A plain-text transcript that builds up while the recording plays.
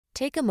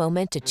Take a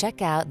moment to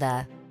check out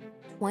the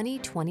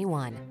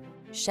 2021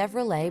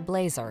 Chevrolet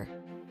Blazer.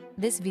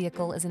 This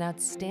vehicle is an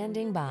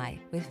outstanding buy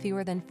with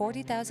fewer than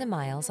 40,000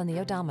 miles on the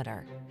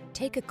odometer.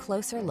 Take a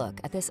closer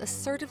look at this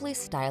assertively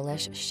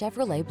stylish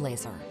Chevrolet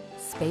Blazer.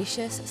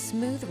 Spacious,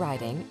 smooth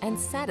riding, and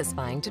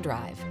satisfying to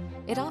drive.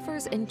 It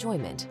offers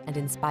enjoyment and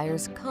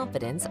inspires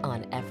confidence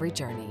on every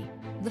journey.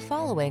 The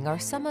following are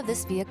some of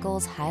this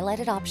vehicle's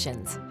highlighted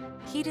options: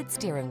 heated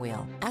steering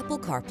wheel, Apple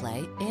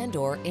CarPlay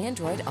and/or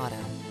Android Auto,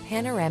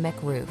 panoramic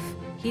roof,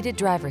 heated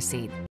driver's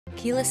seat,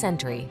 keyless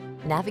entry,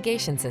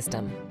 navigation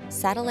system,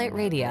 satellite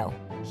radio,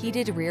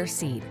 heated rear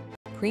seat,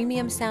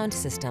 premium sound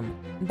system,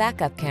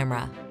 backup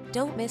camera.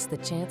 Don't miss the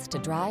chance to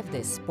drive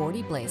this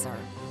sporty Blazer.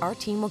 Our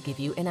team will give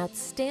you an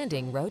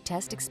outstanding road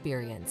test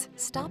experience.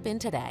 Stop in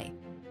today.